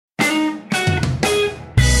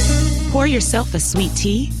Pour yourself a sweet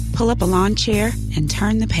tea, pull up a lawn chair, and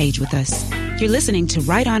turn the page with us. You're listening to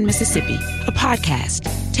Right On Mississippi, a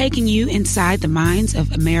podcast taking you inside the minds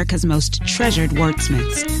of America's most treasured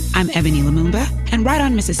wordsmiths. I'm Ebony Lumumba, and Right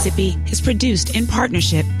On Mississippi is produced in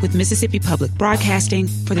partnership with Mississippi Public Broadcasting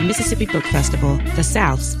for the Mississippi Book Festival, the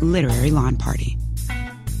South's literary lawn party.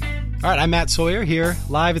 All right, I'm Matt Sawyer here,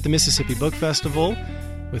 live at the Mississippi Book Festival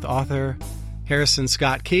with author Harrison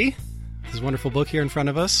Scott Key. His wonderful book here in front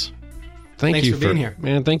of us. Thanks for being here.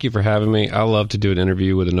 Man, thank you for having me. I love to do an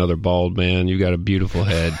interview with another bald man. You got a beautiful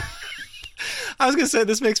head. I was going to say,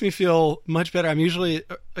 this makes me feel much better. I'm usually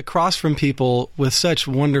across from people with such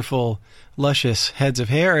wonderful, luscious heads of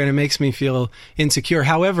hair, and it makes me feel insecure.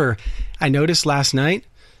 However, I noticed last night,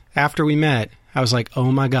 after we met, I was like,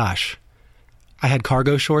 oh my gosh, I had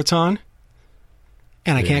cargo shorts on,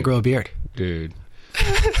 and I can't grow a beard. Dude.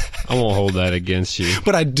 I won't hold that against you.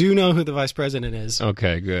 But I do know who the vice president is.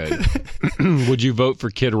 Okay, good. Would you vote for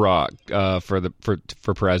Kid Rock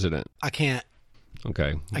for president? I can't.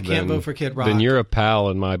 Okay. I can't vote for Kid Rock. Then you're a pal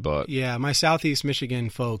in my book. Yeah, my Southeast Michigan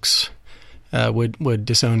folks would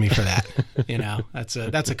disown me for that. You know, that's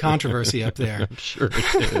a controversy up there. I'm sure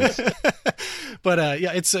it is. But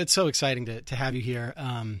yeah, it's so exciting to have you here.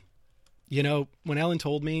 You know, when Ellen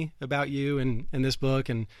told me about you and this book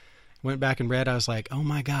and went back and read, I was like, oh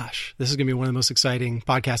my gosh, this is going to be one of the most exciting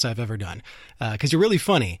podcasts I've ever done. Because you're really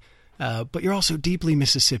funny, but you're also deeply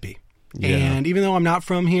Mississippi. Yeah. And even though I'm not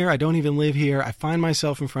from here, I don't even live here, I find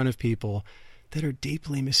myself in front of people that are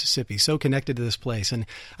deeply Mississippi, so connected to this place. And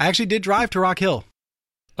I actually did drive to Rock Hill.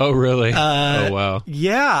 Oh, really? Oh, wow.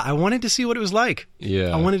 Yeah, I wanted to see what it was like. Yeah.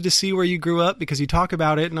 I wanted to see where you grew up because you talk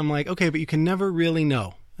about it, and I'm like, okay, but you can never really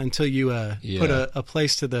know until you put a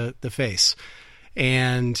place to the face.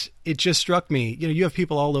 And it just struck me, you know, you have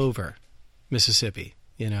people all over Mississippi,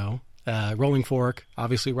 you know, Rolling Fork,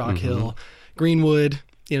 obviously Rock Hill, Greenwood,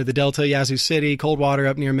 you know, the Delta, Yazoo City, Coldwater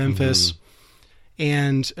up near Memphis.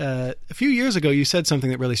 And a few years ago, you said something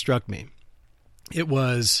that really struck me. It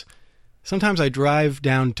was, sometimes I drive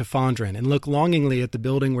down to Fondren and look longingly at the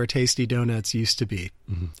building where Tasty Donuts used to be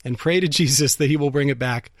and pray to Jesus that he will bring it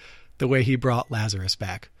back the way he brought Lazarus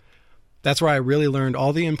back. That's where I really learned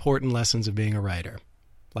all the important lessons of being a writer,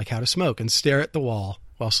 like how to smoke and stare at the wall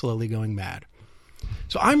while slowly going mad.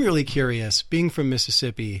 So I'm really curious, being from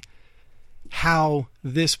Mississippi, how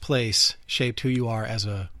this place shaped who you are as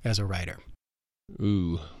a writer.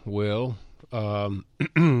 Ooh, well,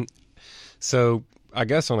 so I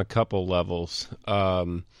guess on a couple levels.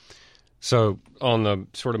 So on the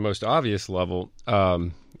sort of most obvious level,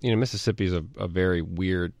 you know, Mississippi is a very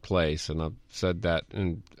weird place, and I've said that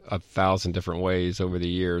in 1,000 different ways over the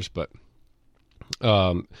years. But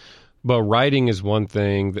writing is one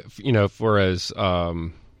thing that, you know, for as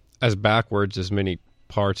backwards as many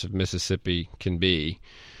parts of Mississippi can be,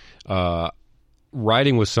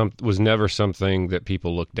 writing was never something that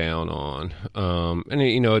people look down on. And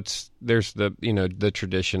you know, there's the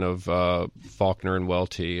tradition of Faulkner and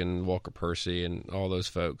Welty and Walker Percy and all those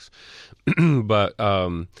folks. but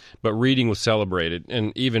reading was celebrated,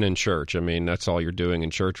 and even in church. I mean, that's all you're doing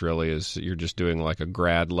in church really, is you're just doing like a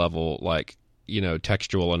grad level, like, you know,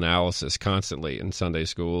 textual analysis constantly in Sunday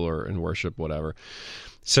school or in worship, whatever.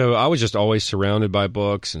 So I was just always surrounded by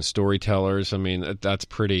books and storytellers. I mean, that's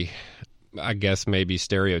pretty, I guess, maybe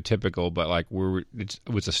stereotypical, but like it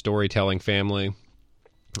was a storytelling family.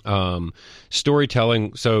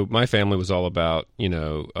 Storytelling. So my family was all about, you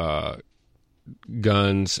know,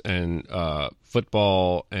 guns and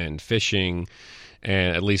football and fishing,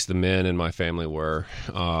 and at least the men in my family were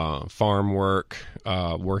farm work,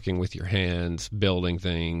 working with your hands, building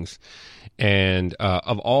things. And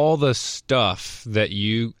of all the stuff that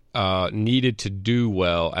you needed to do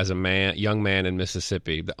well as a young man in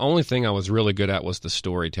Mississippi, the only thing I was really good at was the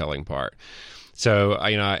storytelling part. So,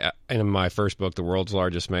 you know, in my first book, The World's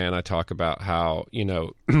Largest Man, I talk about how, you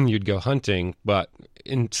know, you'd go hunting, but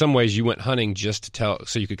in some ways you went hunting just to tell,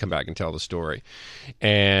 so you could come back and tell the story.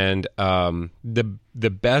 And the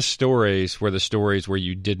best stories were the stories where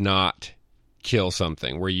you did not kill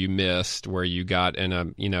something, where you missed, where you got in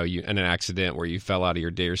an accident, where you fell out of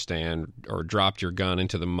your deer stand or dropped your gun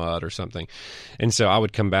into the mud or something. And so I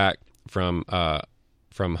would come back from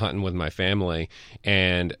hunting with my family,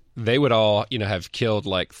 and they would all, you know, have killed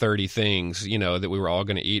like 30 things, you know, that we were all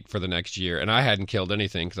going to eat for the next year. And I hadn't killed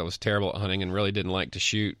anything because I was terrible at hunting and really didn't like to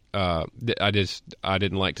shoot. I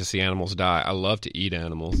didn't like to see animals die. I love to eat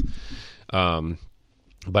animals.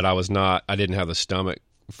 But I didn't have the stomach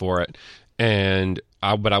for it.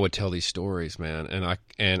 But I would tell these stories, man,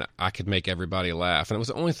 and I could make everybody laugh. And it was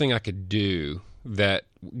the only thing I could do that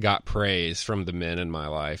got praise from the men in my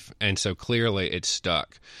life, and so clearly it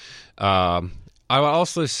stuck. I would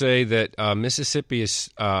also say that Mississippi is,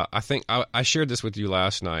 I think I shared this with you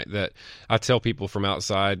last night, that I tell people from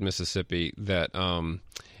outside Mississippi that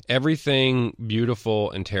everything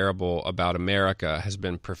beautiful and terrible about America has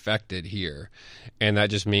been perfected here. And that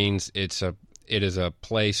just means it is a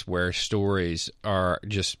place where stories are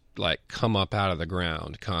just like come up out of the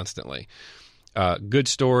ground constantly. Good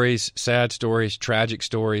stories, sad stories, tragic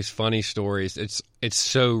stories, funny stories. It's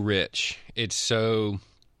so rich. It's so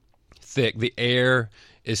thick. The air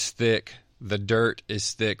is thick. The dirt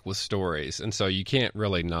is thick with stories. And so you can't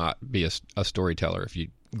really not be a storyteller if you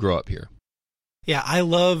grow up here. Yeah, I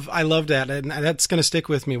love that. And that's going to stick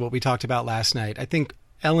with me, what we talked about last night. I think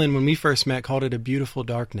Ellen, when we first met, called it a beautiful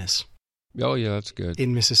darkness. Oh, yeah, that's good.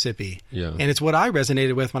 In Mississippi. Yeah. And it's what I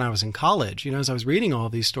resonated with when I was in college. You know, as I was reading all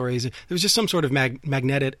of these stories, there was just some sort of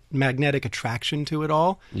magnetic attraction to it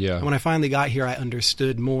all. Yeah. And when I finally got here, I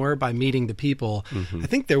understood more by meeting the people. Mm-hmm. I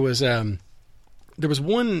think there was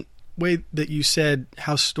one way that you said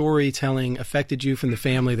how storytelling affected you from the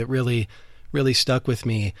family that really, really stuck with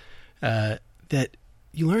me, that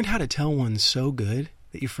you learned how to tell one so good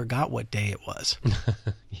that you forgot what day it was.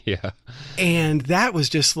 Yeah. And that was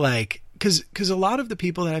just like, because a lot of the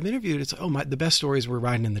people that I've interviewed, it's, the best stories were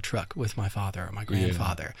riding in the truck with my father or my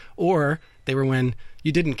grandfather, or they were when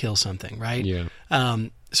you didn't kill something, right? Yeah.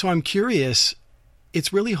 So I'm curious,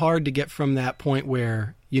 it's really hard to get from that point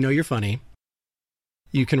where you know you're funny,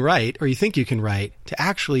 you can write, or you think you can write, to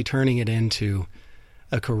actually turning it into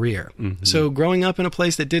a career. Mm-hmm. So growing up in a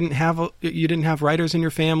place that you didn't have writers in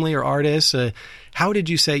your family or artists, how did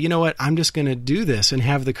you say, you know what, I'm just going to do this and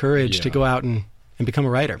have the courage to go out and become a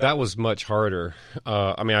writer? That was much harder.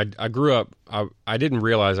 I grew up, I didn't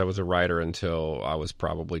realize I was a writer until I was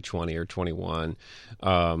probably 20 or 21.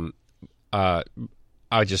 I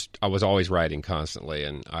was always writing constantly,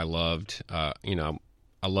 and I loved, I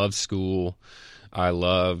loved school. I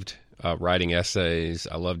loved writing essays.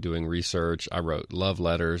 I loved doing research. I wrote love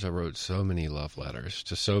letters. I wrote so many love letters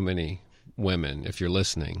to so many women. If you're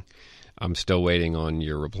listening, I'm still waiting on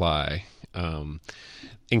your reply.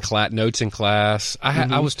 Notes in class.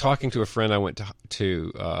 I was talking to a friend I went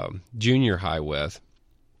to junior high with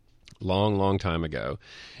long time ago,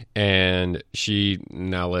 and she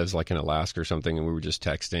now lives like in Alaska or something, and we were just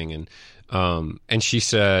texting, and she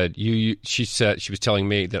said she was telling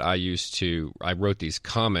me that I wrote these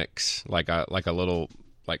comics, like a little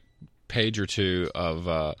like page or two of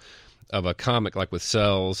a comic, like with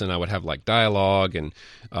cells, and I would have like dialogue, and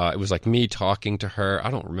it was like me talking to her. I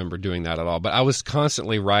don't remember doing that at all, but I was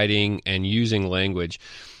constantly writing and using language.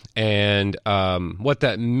 And what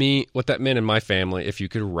that meant in my family, if you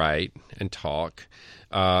could write and talk,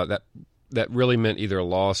 that really meant either a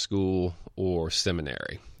law school or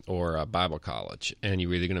seminary or a Bible college, and you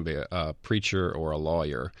were either going to be a preacher or a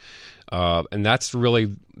lawyer. And those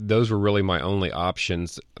were really my only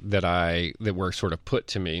options that were sort of put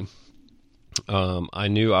to me. I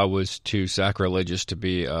knew I was too sacrilegious to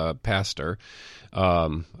be a pastor. I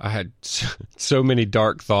had so many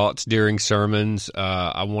dark thoughts during sermons.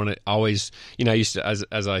 I used to,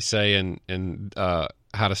 as I say in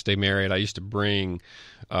How to Stay Married, I used to bring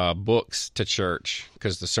books to church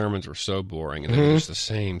because the sermons were so boring, and they were just the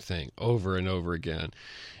same thing over and over again.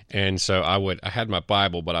 And so I had my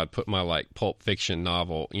Bible, but I'd put my like Pulp Fiction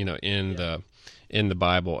novel, in the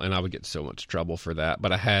Bible, and I would get so much trouble for that.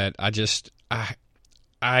 But I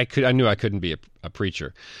knew I couldn't be a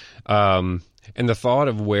preacher. And the thought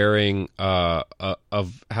of wearing,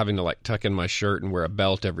 of having to like tuck in my shirt and wear a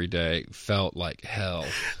belt every day felt like hell.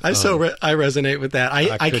 I resonate with that.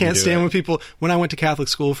 I can't stand when I went to Catholic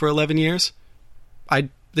school for 11 years,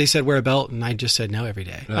 they said wear a belt, and I just said no every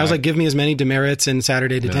day. I was like, give me as many demerits and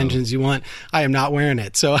Saturday detentions as you want. I am not wearing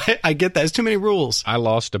it. So I get that. It's too many rules. I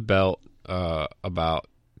lost a belt about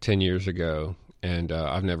 10 years ago, and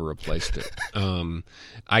I've never replaced it.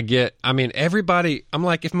 Everybody, I'm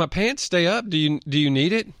like, if my pants stay up, do you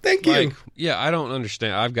need it? Thank you. Yeah, I don't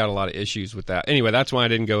understand. I've got a lot of issues with that. Anyway, that's why I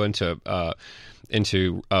didn't go into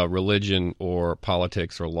religion or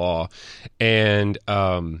politics or law. And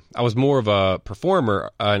I was more of a performer,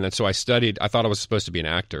 and so I studied. I thought I was supposed to be an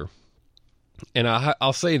actor. And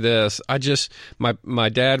I'll say this: my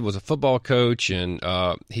dad was a football coach, and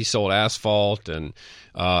he sold asphalt, and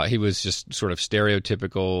he was just sort of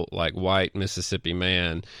stereotypical like white Mississippi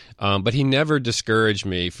man. But he never discouraged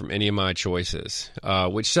me from any of my choices,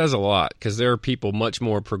 which says a lot, because there are people much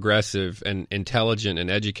more progressive and intelligent and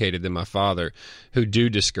educated than my father who do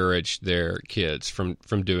discourage their kids from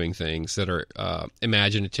doing things that are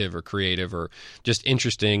imaginative or creative or just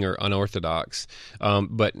interesting or unorthodox.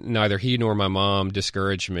 But neither he nor my mom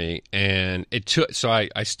discouraged me, and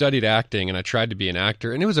I studied acting, and I tried to be an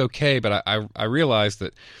actor, and it was okay, but I realized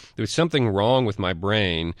that there was something wrong with my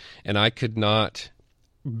brain, and I could not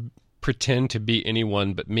pretend to be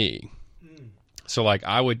anyone but me. So like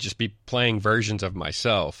I would just be playing versions of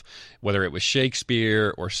myself, whether it was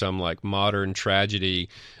Shakespeare or some like modern tragedy,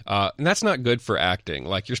 and that's not good for acting.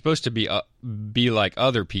 Like you're supposed to be like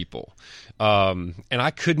other people, and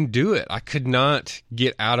I couldn't do it. I could not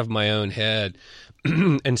get out of my own head,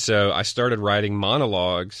 and so I started writing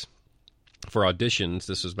monologues for auditions.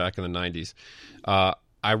 This was back in the 90s.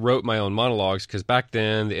 I wrote my own monologues because back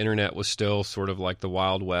then the internet was still sort of like the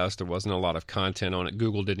Wild West. There wasn't a lot of content on it.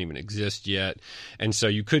 Google didn't even exist yet. And so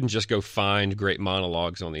you couldn't just go find great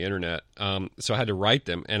monologues on the internet. So I had to write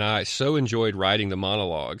them. And I so enjoyed writing the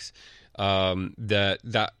monologues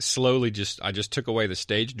that slowly I just took away the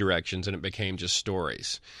stage directions and it became just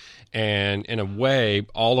stories. And in a way,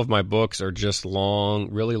 all of my books are just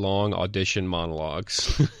really long audition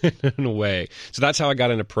monologues in a way. So that's how I got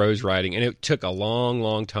into prose writing. And it took a long,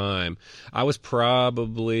 long time. I was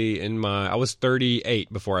probably I was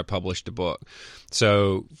 38 before I published a book.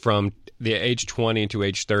 So from the age 20 to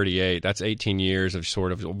age 38, that's 18 years of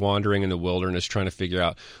sort of wandering in the wilderness, trying to figure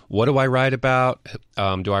out, what do I write about?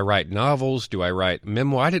 Do I write novels? Do I write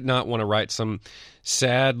memoir? I did not want to write some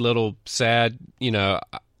sad,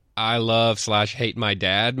 I love/hate my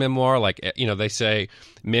dad memoir. Like, they say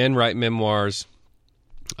men write memoirs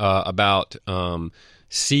about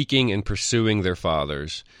seeking and pursuing their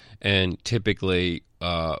fathers, and typically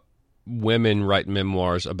women write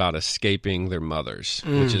memoirs about escaping their mothers,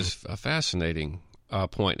 which is a fascinating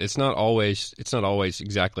point. It's not always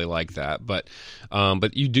exactly like that, but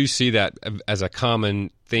you do see that as a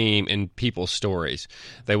common theme in people's stories.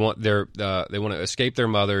 They want to escape their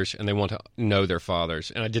mothers, and they want to know their fathers.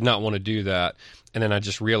 And I did not want to do that. And then I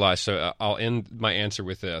just realized. So I'll end my answer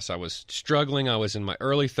with this: I was struggling. I was in my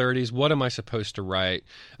early 30s. What am I supposed to write?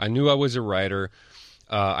 I knew I was a writer.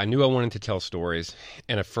 I knew I wanted to tell stories.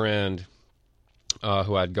 And a friend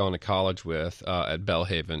who I'd gone to college with at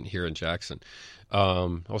Belhaven here in Jackson.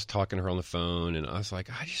 I was talking to her on the phone, and I was like,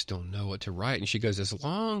 I just don't know what to write. And she goes, as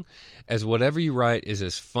long as whatever you write is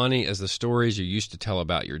as funny as the stories you used to tell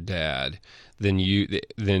about your dad, then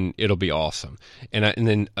it'll be awesome. And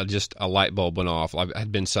then just a light bulb went off. I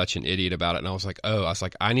had been such an idiot about it, and I was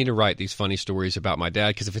like, I need to write these funny stories about my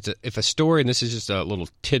dad, because if a story, and this is just a little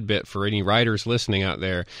tidbit for any writers listening out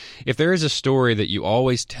there, if there is a story that you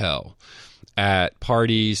always tell at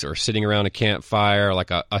parties or sitting around a campfire,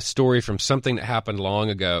 like a story from something that happened long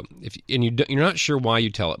ago, you're not sure why you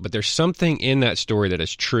tell it, but there's something in that story that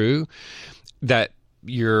is true, that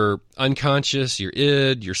your unconscious, your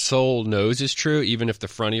id, your soul knows is true, even if the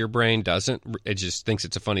front of your brain doesn't. It just thinks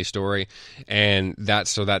it's a funny story. And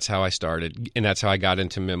that's how I started. And that's how I got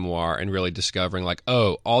into memoir, and really discovering like,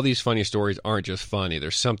 oh, all these funny stories aren't just funny.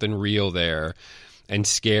 There's something real there, and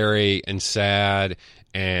scary and sad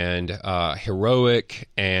and heroic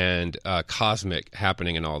and cosmic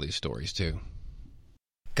happening in all these stories too.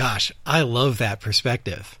 Gosh, I love that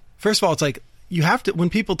perspective. First of all, it's like, you have to, when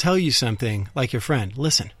people tell you something, like your friend,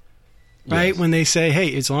 listen, right? Yes. When they say,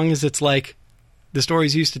 hey, as long as it's like the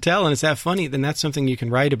stories you used to tell and it's that funny, then that's something you can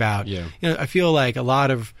write about. Yeah. I feel like a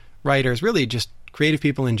lot of writers, really just creative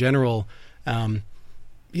people in general, a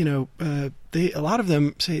lot of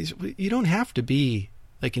them say, you don't have to be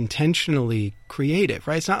like intentionally creative,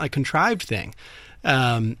 right? It's not like a contrived thing.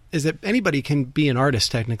 Is that anybody can be an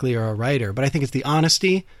artist technically, or a writer, but I think it's the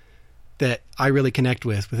honesty that I really connect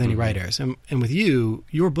with any writers. And with you,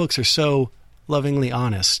 your books are so lovingly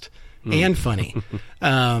honest and funny.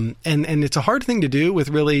 And it's a hard thing to do with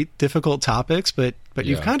really difficult topics, but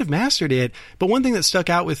you've kind of mastered it. But one thing that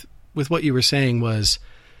stuck out with what you were saying was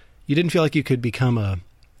you didn't feel like you could become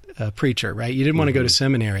a preacher, right? You didn't want to go to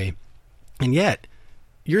seminary. And yet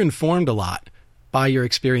you're informed a lot by your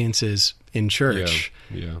experiences in church.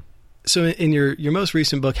 Yeah. So in your most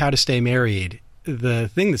recent book, How to Stay Married, the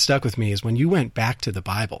thing that stuck with me is when you went back to the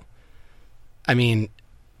Bible. I mean,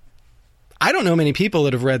 I don't know many people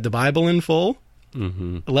that have read the Bible in full,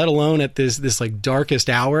 let alone at this like darkest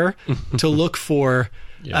hour, to look for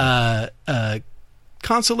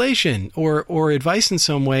consolation or advice in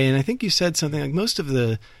some way. And I think you said something like most of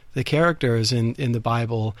the characters in the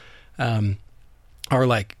Bible are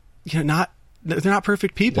like, they're not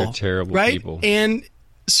perfect people. They're terrible right? people. And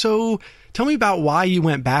so tell me about why you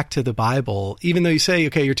went back to the Bible, even though you say,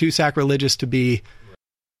 okay, you're too sacrilegious to be.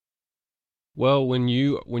 Well, when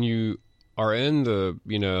you are in the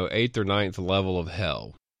 8th or 9th level of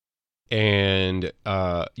hell, and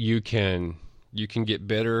you can get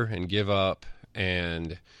bitter and give up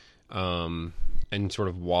and sort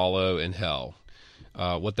of wallow in hell.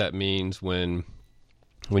 What that means when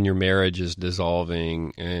your marriage is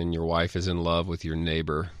dissolving and your wife is in love with your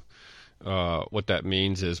neighbor. What that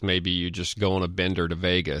means is maybe you just go on a bender to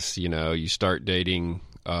Vegas. You start dating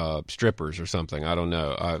strippers or something. I don't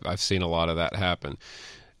know. I've seen a lot of that happen.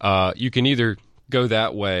 You can either go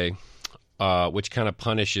that way, which kind of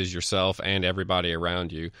punishes yourself and everybody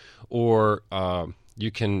around you, or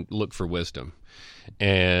you can look for wisdom.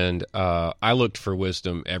 And I looked for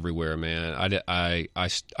wisdom everywhere, man. I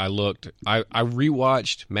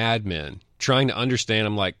rewatched Mad Men, trying to understand.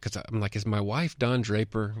 I'm like, is my wife Don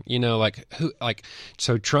Draper?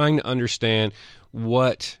 So trying to understand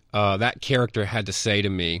what that character had to say to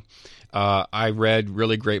me. I read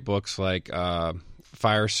really great books like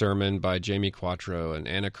Fire Sermon by Jamie Quattro and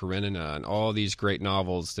Anna Karenina, and all these great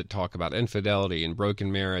novels that talk about infidelity and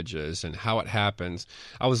broken marriages and how it happens.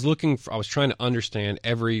 I was trying to understand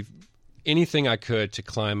anything I could to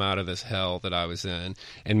climb out of this hell that I was in,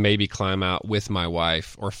 and maybe climb out with my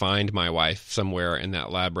wife or find my wife somewhere in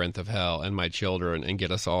that labyrinth of hell and my children and get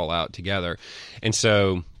us all out together. And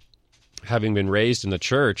so, having been raised in the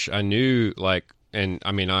church, I knew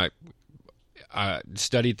I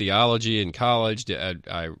studied theology in college.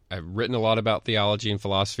 I've written a lot about theology and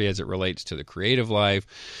philosophy as it relates to the creative life,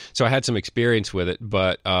 so I had some experience with it.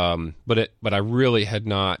 But I really had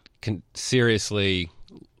not seriously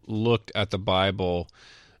looked at the Bible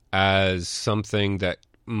as something that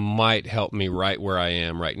might help me right where I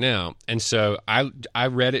am right now. And so I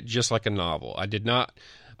read it just like a novel. I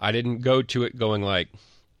didn't go to it going like,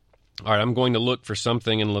 all right, I'm going to look for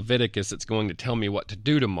something in Leviticus that's going to tell me what to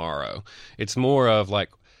do tomorrow. It's more of like,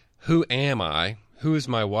 who am I? Who is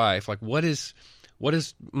my wife? Like, what is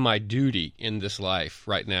my duty in this life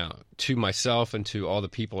right now to myself and to all the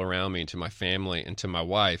people around me and to my family and to my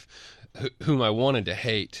wife, whom I wanted to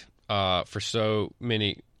hate for so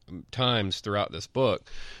many times throughout this book,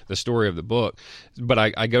 the story of the book. But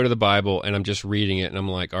I go to the Bible and I'm just reading it and I'm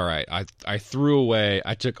like, all right, I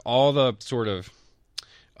took all the sort of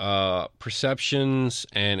perceptions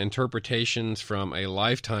and interpretations from a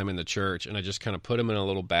lifetime in the church, and I just kind of put them in a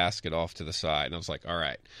little basket off to the side. And I was like, all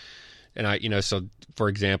right. And so for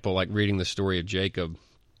example, like reading the story of Jacob,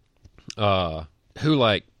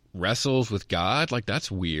 who wrestles with God, that's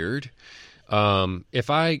weird. If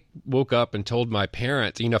I woke up and told my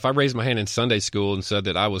parents, if I raised my hand in Sunday school and said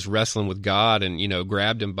that I was wrestling with God and,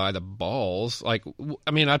 grabbed him by the balls, I'd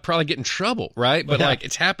probably get in trouble, right? But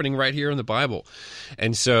it's happening right here in the Bible.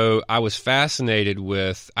 And so I was fascinated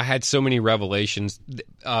I had so many revelations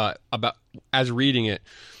about, as reading it,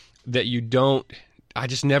 that I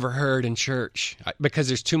just never heard in church because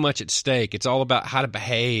there's too much at stake. It's all about how to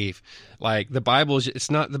behave. The Bible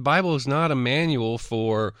is not a manual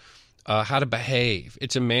for how to behave.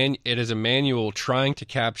 It is a manual trying to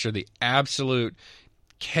capture the absolute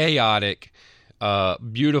chaotic,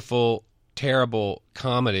 beautiful, terrible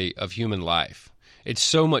comedy of human life. It's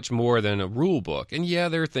so much more than a rule book. And yeah,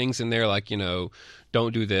 there are things in there like,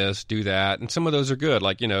 don't do this, do that. And some of those are good.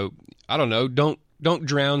 Like, I don't know, don't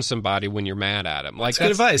drown somebody when you're mad at them. That's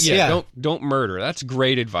good advice. Yeah. Don't murder. That's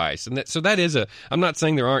great advice. And that is I'm not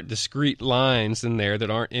saying there aren't discrete lines in there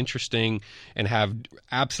that aren't interesting and have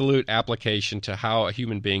absolute application to how a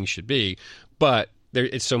human being should be, but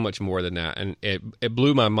it's so much more than that. And it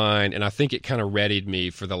blew my mind, and I think it kind of readied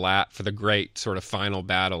me for the great sort of final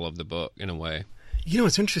battle of the book in a way.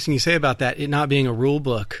 It's interesting you say about that, it not being a rule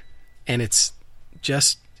book, and it's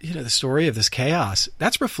just, the story of this chaos.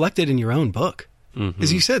 That's reflected in your own book. Mm-hmm.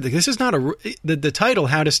 As you said, this is not the title,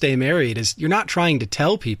 How to Stay Married, is you're not trying to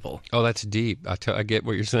tell people. Oh, that's deep. I get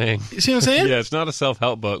what you're saying. You see what I'm saying? Yeah, it's not a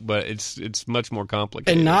self-help book, but it's much more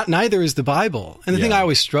complicated. And neither is the Bible. And the thing I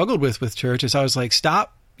always struggled with church is I was like,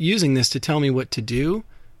 stop using this to tell me what to do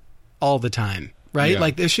all the time, right?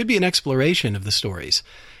 Yeah. There should be an exploration of the stories.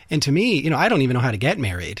 And to me, I don't even know how to get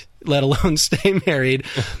married, let alone stay married.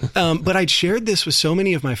 But I'd shared this with so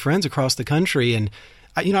many of my friends across the country, and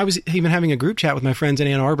I was even having a group chat with my friends in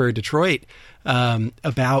Ann Arbor, Detroit,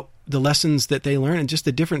 about the lessons that they learn and just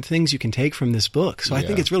the different things you can take from this book. So I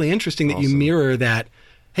think it's really interesting that you mirror that.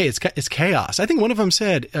 Hey, it's chaos. I think one of them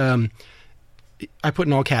said, I put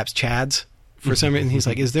in all caps Chads for some reason. He's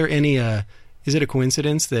like, is it a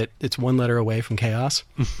coincidence that it's one letter away from chaos?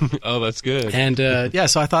 Oh, that's good. And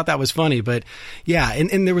so I thought that was funny. But yeah,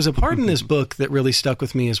 and there was a part in this book that really stuck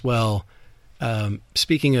with me as well.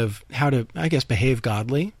 Speaking of how to, I guess, behave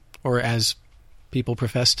godly, or as people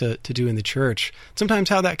profess to do in the church, sometimes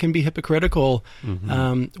how that can be hypocritical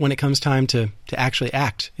when it comes time to actually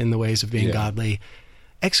act in the ways of being godly.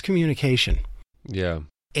 Excommunication. Yeah.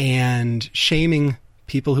 And shaming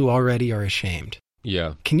people who already are ashamed.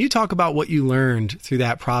 Yeah. Can you talk about what you learned through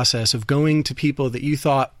that process of going to people that you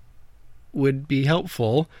thought would be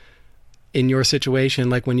helpful in your situation,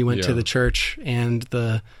 like when you went to the church and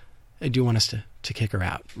do you want us to kick her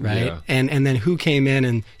out, right? Yeah. And then who came in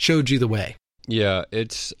and showed you the way? Yeah,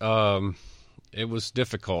 it was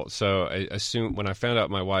difficult. So I assumed when I found out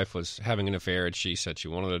my wife was having an affair and she said she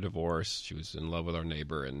wanted a divorce, she was in love with our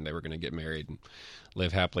neighbor and they were going to get married and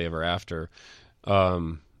live happily ever after.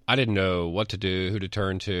 I didn't know what to do, who to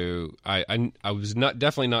turn to. I was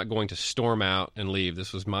definitely not going to storm out and leave.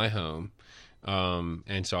 This was my home.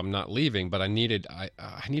 And so I'm not leaving, but I needed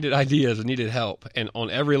ideas, I needed help, and on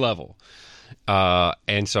every level.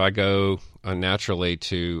 And so I go naturally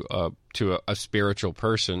to a spiritual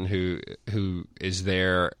person who is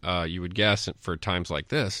there, you would guess, for times like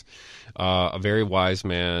this, a very wise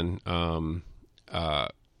man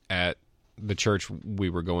at the church we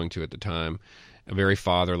were going to at the time, a very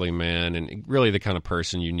fatherly man, and really the kind of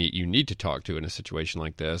person you need to talk to in a situation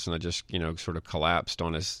like this. And I just sort of collapsed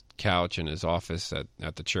on his couch in his office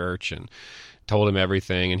at the church and told him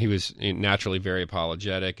everything, and he was naturally very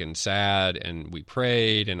apologetic and sad, and we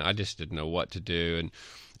prayed, and I just didn't know what to do,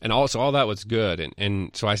 and also all that was good,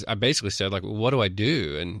 and so I basically said, like, well, what do I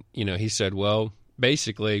do? And he said, well,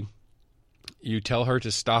 basically you tell her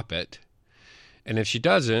to stop it, and if she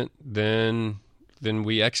doesn't, then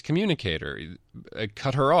we excommunicate her,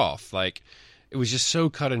 cut her off. Like, it was just so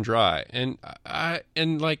cut and dry. And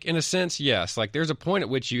like, in a sense, yes, like there's a point at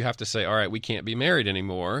which you have to say, all right, we can't be married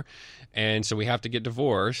anymore. And so we have to get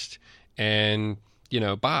divorced and,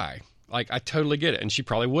 bye. Like, I totally get it. And she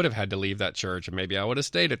probably would have had to leave that church, and maybe I would have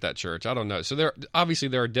stayed at that church. I don't know. So there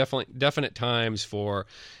are definite times for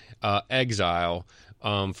exile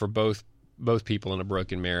for both people in a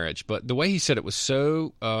broken marriage. But the way he said it was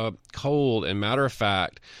so cold and matter of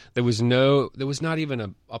fact. There was not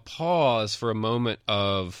even a pause for a moment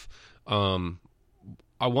of,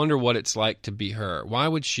 I wonder what it's like to be her. Why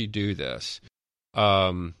would she do this?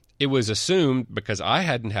 It was assumed, because I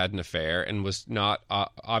hadn't had an affair and was not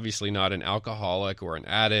obviously not an alcoholic or an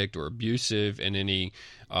addict or abusive in any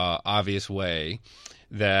obvious way,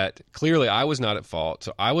 that clearly I was not at fault.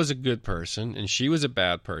 So I was a good person and she was a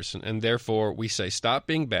bad person, and therefore we say stop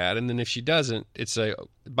being bad, and then if she doesn't, it's a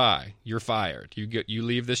bye, you're fired, you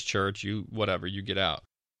leave this church, you get out.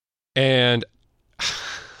 And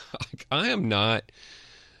I am not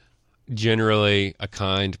generally a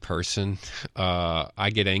kind person. I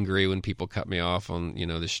get angry when people cut me off on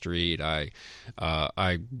the street. I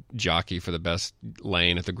jockey for the best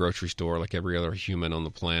lane at the grocery store like every other human on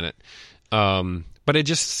the planet. But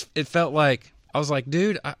it felt like, I was like,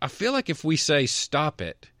 dude, I feel like if we say stop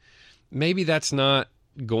it, maybe that's not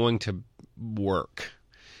going to work.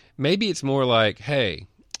 Maybe it's more like, hey,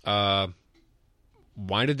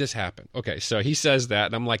 why did this happen? Okay, so he says that,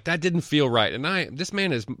 and I'm like, that didn't feel right. And this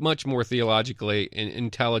man is much more theologically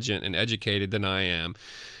intelligent and educated than I am,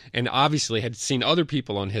 and obviously had seen other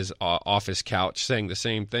people on his office couch saying the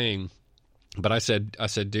same thing. But I said,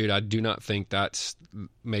 dude, I do not think that's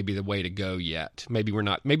maybe the way to go yet. Maybe we're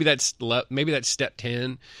not. Maybe that's step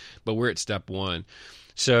 10, but we're at step 1.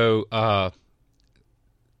 So,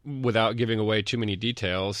 without giving away too many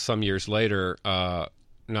details, some years later,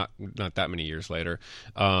 not that many years later,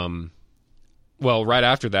 right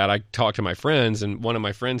after that, I talked to my friends, and one of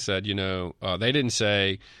my friends said, they didn't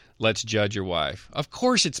say, let's judge your wife. Of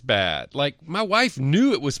course it's bad. Like, my wife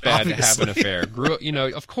knew it was bad to have an affair. Grew up,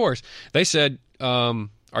 of course. They said,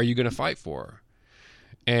 are you going to fight for her?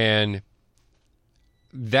 And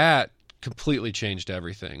that completely changed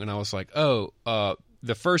everything. And I was like,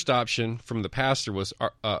 the first option from the pastor was,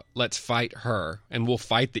 let's fight her, and we'll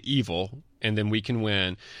fight the evil, and then we can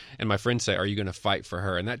win. And my friends say, are you going to fight for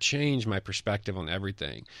her? And that changed my perspective on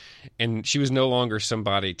everything. And she was no longer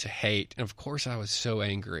somebody to hate. And of course I was so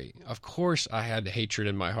angry. Of course I had hatred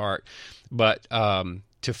in my heart, but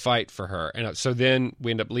to fight for her. And so then we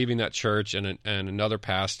end up leaving that church, and another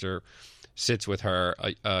pastor sits with her,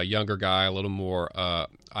 a younger guy, a little more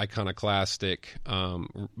iconoclastic,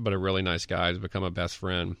 but a really nice guy, has become a best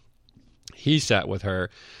friend. He sat with her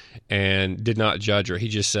and did not judge her. He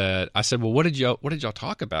just said, I said, well, what did y'all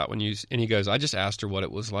talk about when you, and he goes, I just asked her what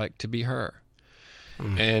it was like to be her.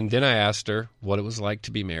 And then I asked her what it was like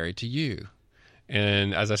to be married to you.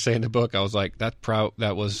 And as I say in the book, I was like, that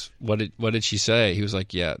was, what did she say? He was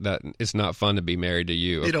like, yeah, that it's not fun to be married to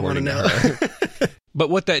you. You don't want to know. But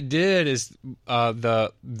what that did is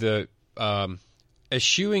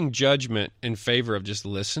eschewing judgment in favor of just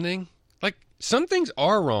listening. Like, some things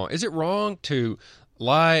are wrong. Is it wrong to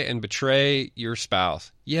lie and betray your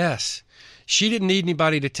spouse? Yes. She didn't need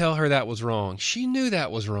anybody to tell her that was wrong. She knew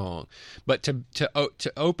that was wrong. But to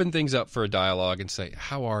open things up for a dialogue and say,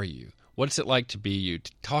 how are you? What's it like to be you?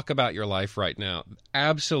 To talk about your life right now.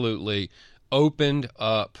 Absolutely opened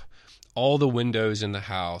up all the windows in the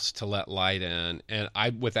house to let light in. And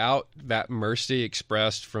without that mercy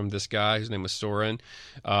expressed from this guy, whose name was Soren,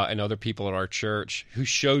 and other people at our church, who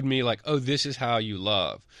showed me like, oh, this is how you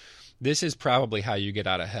love. This is probably how you get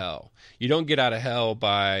out of hell. You don't get out of hell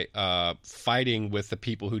by fighting with the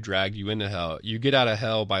people who dragged you into hell. You get out of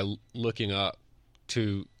hell by looking up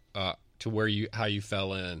to how you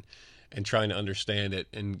fell in and trying to understand it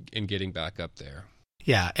and getting back up there.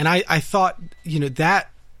 Yeah, and I thought,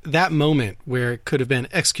 that moment where it could have been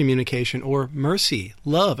excommunication or mercy,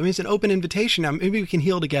 love. I mean, it's an open invitation. Now, maybe we can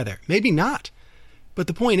heal together. Maybe not. But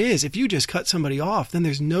the point is, if you just cut somebody off, then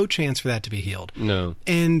there's no chance for that to be healed. No.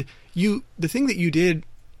 And the thing that you did,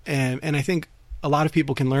 and I think a lot of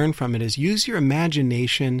people can learn from it, is use your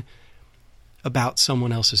imagination about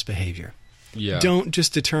someone else's behavior. Yeah. Don't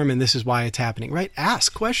just determine this is why it's happening, right?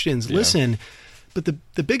 Ask questions, listen. But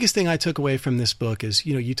the biggest thing I took away from this book is,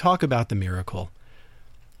 you talk about the miracle,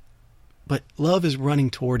 but love is running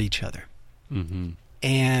toward each other. Mm-hmm.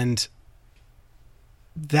 And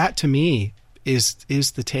that, to me, is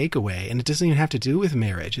the takeaway. And it doesn't even have to do with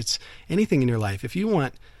marriage. It's anything in your life. If you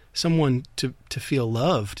want someone to feel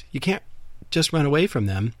loved, you can't just run away from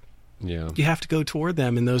them. Yeah. You have to go toward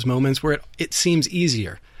them in those moments where it seems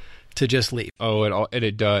easier to just leave. Oh,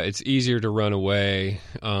 it does. It's easier to run away.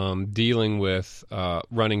 Dealing with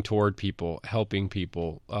running toward people, helping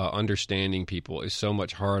people, understanding people is so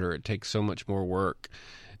much harder. It takes so much more work.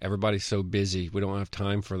 Everybody's so busy. We don't have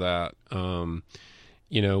time for that.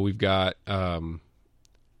 We've got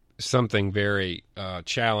something very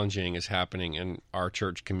challenging is happening in our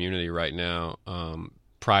church community right now,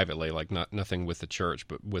 privately, like nothing with the church,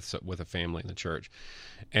 but with a family in the church.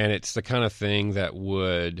 And it's the kind of thing that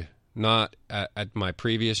would not at my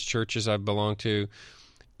previous churches I've belonged to,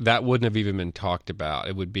 that wouldn't have even been talked about.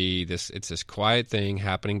 It would be it's this quiet thing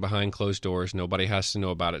happening behind closed doors. Nobody has to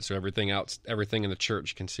know about it. So everything in the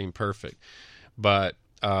church can seem perfect. But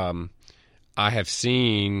I have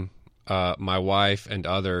seen my wife and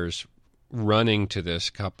others running to this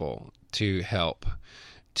couple to help,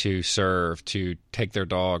 to serve, to take their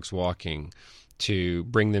dogs walking, to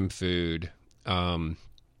bring them food.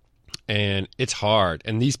 And it's hard.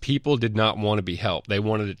 And these people did not want to be helped. They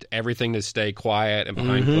wanted everything to stay quiet and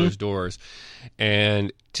behind closed doors.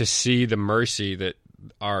 And to see the mercy that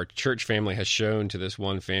our church family has shown to this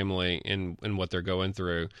one family in what they're going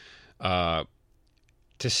through, to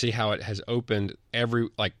see how it has opened every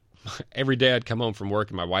day I'd come home from work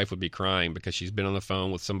and my wife would be crying because she's been on the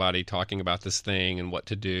phone with somebody talking about this thing and what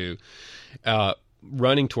to do.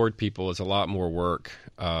 Running toward people is a lot more work.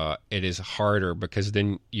 It is harder because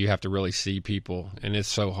then you have to really see people, and it's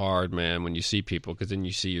so hard, man, when you see people, because then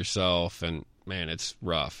you see yourself, and man, it's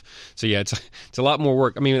rough. So yeah, it's a lot more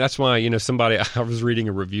work. I mean, that's why, I was reading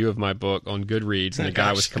a review of my book on Goodreads, and the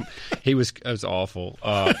guy it was awful.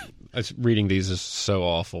 Reading these is so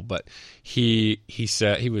awful, but he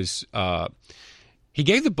said he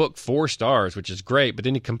gave the book 4 stars, which is great, but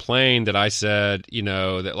then he complained that I said,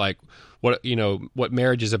 that like, what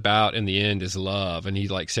marriage is about in the end is love. And he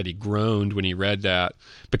said he groaned when he read that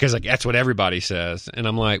because that's what everybody says. And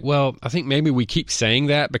I'm like, well, I think maybe we keep saying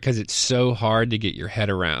that because it's so hard to get your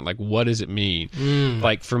head around. Like, what does it mean?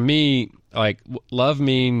 Like for me, love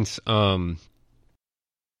means,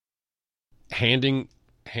 handing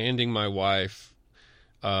my wife,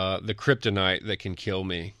 the kryptonite that can kill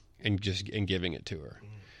me and giving it to her.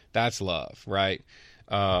 That's love, right?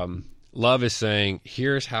 Love is saying,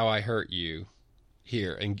 here's how I hurt you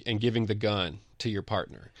here, and giving the gun to your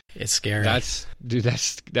partner. It's scary. That's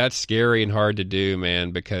scary and hard to do,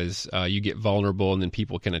 man, because you get vulnerable and then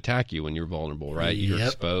people can attack you when you're vulnerable, right? You're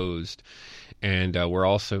exposed. And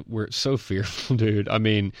we're so fearful, dude. I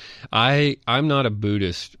mean, I'm not a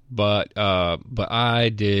Buddhist, but I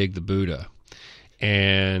dig the Buddha.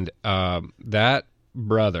 And that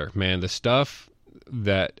brother, man, the stuff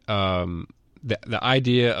that the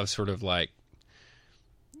idea of sort of like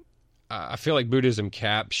I feel like Buddhism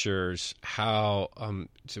captures how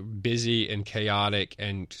busy and chaotic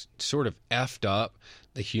and sort of effed up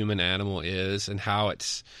the human animal is, and how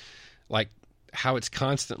it's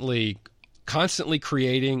constantly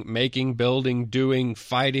creating, making, building, doing,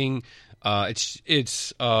 fighting.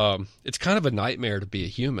 It's kind of a nightmare to be a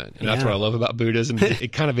human, and that's what I love about Buddhism.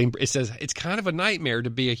 It says it's kind of a nightmare to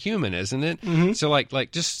be a human, isn't it? Mm-hmm. So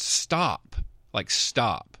like just stop.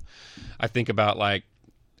 I think about like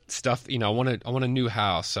stuff, I want a new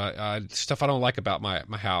house. Stuff I don't like about my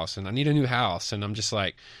house, and I need a new house. And I'm just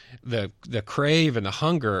like the crave and the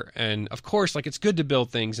hunger. And of course, like, it's good to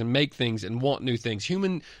build things and make things and want new things.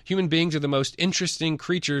 Human beings are the most interesting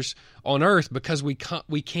creatures on earth because we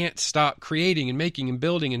can't stop creating and making and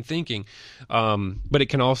building and thinking. But it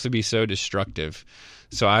can also be so destructive.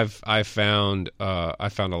 So I've found a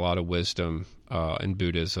lot of wisdom in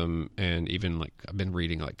Buddhism, and even like I've been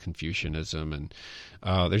reading like Confucianism, and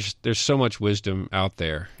there's so much wisdom out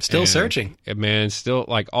there. Still searching, man. Still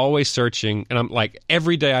like always searching, and I'm like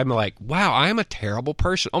every day I'm like, wow, I am a terrible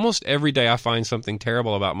person. Almost every day I find something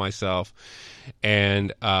terrible about myself,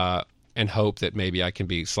 and hope that maybe I can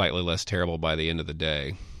be slightly less terrible by the end of the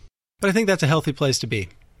day. But I think that's a healthy place to be.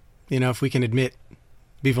 If we can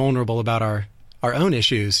be vulnerable about our own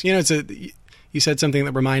issues. You said something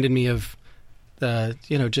that reminded me of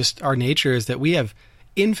just our nature is that we have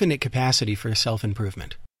infinite capacity for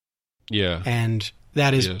self-improvement. Yeah. And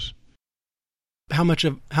that is how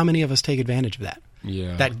many of us take advantage of that?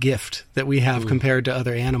 Yeah. That gift that we have compared to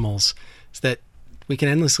other animals is that we can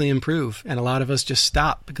endlessly improve. And a lot of us just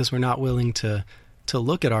stop because we're not willing to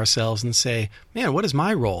look at ourselves and say, man, what is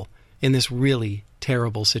my role in this really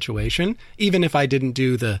terrible situation? Even if I didn't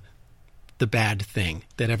do the bad thing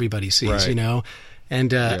that everybody sees, right.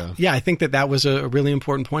 And I think that was a really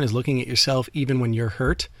important point, is looking at yourself even when you're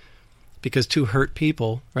hurt, because two hurt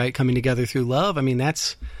people, right, coming together through love. I mean,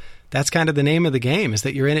 that's kind of the name of the game, is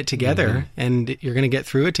that you're in it together and you're going to get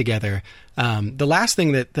through it together. The last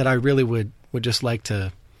thing that I really would just like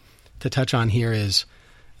to touch on here is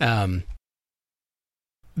that,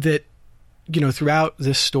 throughout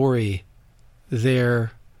this story,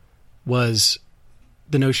 there was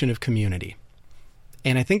the notion of community.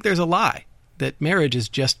 And I think there's a lie that marriage is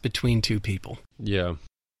just between two people. Yeah.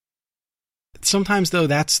 Sometimes, though,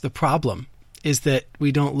 that's the problem, is that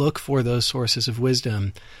we don't look for those sources of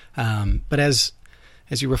wisdom. But as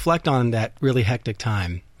you reflect on that really hectic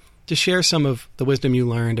time, just share some of the wisdom you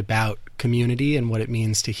learned about community and what it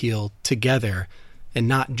means to heal together and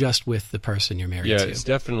not just with the person you're married to. Yeah, it's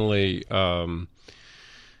definitely,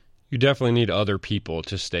 you definitely need other people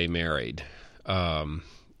to stay married.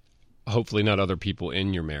 Hopefully not other people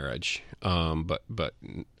in your marriage, but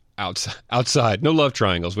outside. No love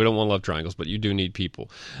triangles. We don't want love triangles, but you do need people.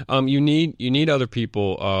 You need other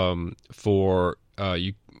people for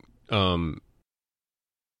you. I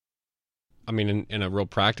mean, in a real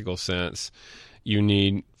practical sense, you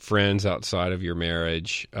need friends outside of your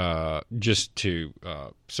marriage, just to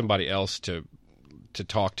somebody else to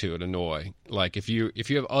talk to and annoy. Like if you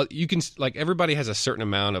have, you can, like, everybody has a certain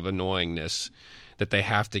amount of annoyingness that they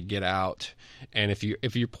have to get out, and if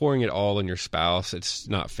you're pouring it all on your spouse, it's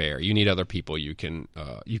not fair. You need other people you can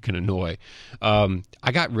annoy. I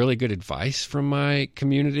got really good advice from my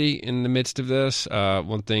community in the midst of this.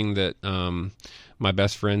 One thing that my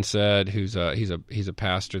best friend said, he's a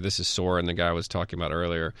pastor. This is Soren, the guy I was talking about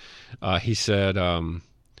earlier. He said,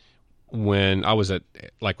 when I was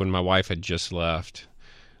when my wife had just left,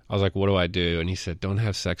 I was like, what do I do? And he said, don't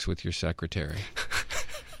have sex with your secretary.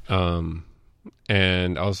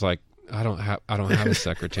 And I was like, I don't have a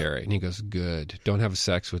secretary. And he goes, good. Don't have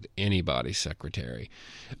sex with anybody's secretary.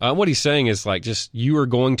 What he's saying is, like, just, you are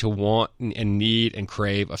going to want and need and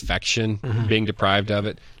crave affection, being deprived of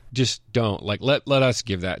it. Just don't. Like, let us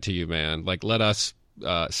give that to you, man. Like, let us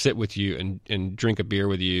sit with you and drink a beer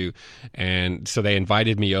with you. And so they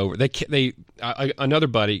invited me over. Another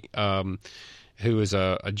buddy, who is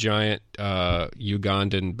a giant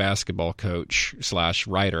Ugandan basketball coach /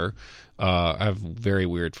 writer. I have very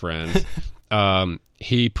weird friends.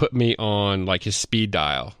 He put me on, like, his speed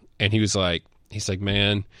dial, and he's like,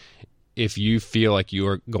 man, if you feel like you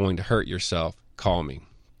are going to hurt yourself, call me.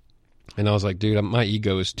 And I was like, dude, my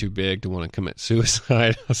ego is too big to want to commit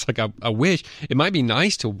suicide. I was like, I wish. It might be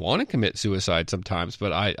nice to want to commit suicide sometimes,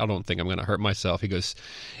 but I don't think I'm going to hurt myself. He goes,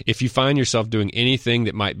 if you find yourself doing anything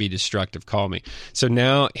that might be destructive, call me. So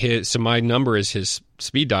now my number is his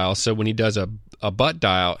speed dial. So when he does a butt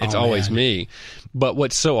dial, it's always me. But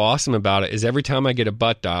what's so awesome about it is every time I get a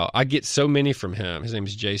butt dial, I get so many from him. His name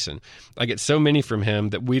is Jason. I get so many from him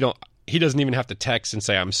that he doesn't even have to text and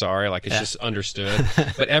say, I'm sorry. Like, it's just understood.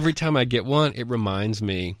 But every time I get one, it reminds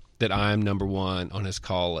me that I'm number one on his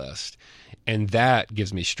call list. And that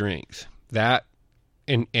gives me strength. That,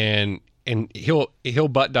 and he'll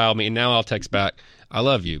butt dial me, and now I'll text back, I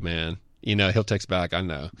love you, man. You know, he'll text back, I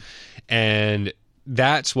know. And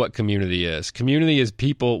that's what community is. Community is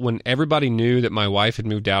people, when everybody knew that my wife had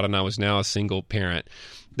moved out and I was now a single parent,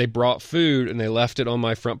 they brought food and they left it on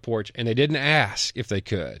my front porch, and they didn't ask if they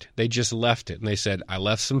could. They just left it. And they said, I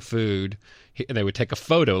left some food. And they would take a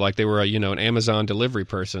photo like they were, an Amazon delivery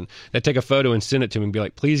person. They'd take a photo and send it to me and be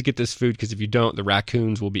like, please get this food, because if you don't, the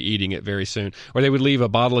raccoons will be eating it very soon. Or they would leave a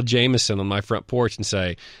bottle of Jameson on my front porch and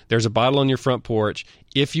say, there's a bottle on your front porch.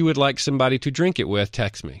 If you would like somebody to drink it with,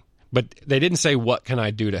 text me. But they didn't say, what can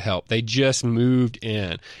I do to help? They just moved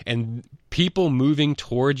in. And people moving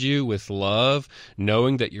towards you with love,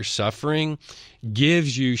 knowing that you're suffering,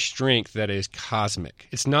 gives you strength that is cosmic.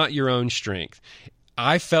 It's not your own strength.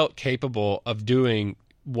 I felt capable of doing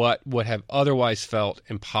what would have otherwise felt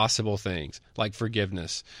impossible things, like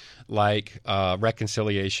forgiveness, like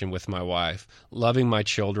reconciliation with my wife, loving my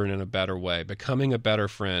children in a better way, becoming a better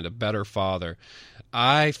friend, a better father.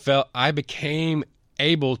 I became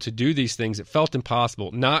able to do these things that felt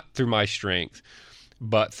impossible, not through my strength,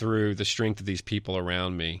 but through the strength of these people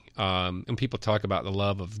around me. And people talk about the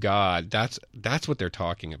love of God. That's what they're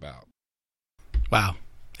talking about. Wow.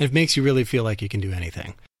 It makes you really feel like you can do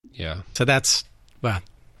anything. Yeah. So it's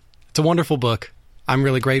a wonderful book. I'm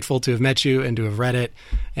really grateful to have met you and to have read it.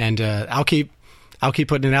 And I'll keep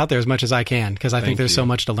putting it out there as much as I can, because I think there's so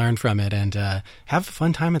much to learn from it. And have a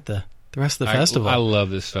fun time at the rest of the festival. I love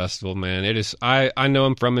this festival, man. It is. I know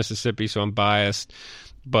I'm from Mississippi, so I'm biased,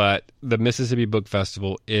 but the Mississippi Book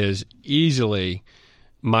Festival is easily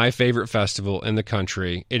my favorite festival in the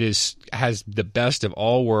country. It has the best of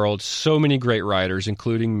all worlds. So many great writers,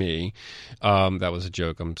 including me. That was a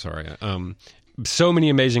joke. I'm sorry. So many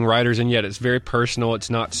amazing writers, and yet it's very personal.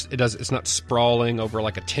 It's not sprawling over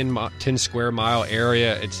like a 10 square mile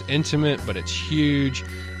area. It's intimate, but it's huge.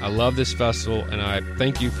 I love this festival, and I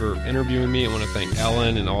thank you for interviewing me. I want to thank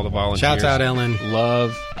Ellen and all the volunteers. Shouts out, Ellen.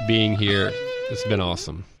 Love being here. It's been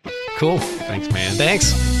awesome. Cool. Thanks, man.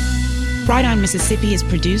 Thanks. Right On Mississippi is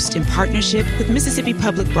produced in partnership with Mississippi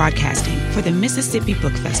Public Broadcasting for the Mississippi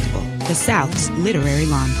Book Festival, the South's literary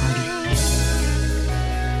lawn party.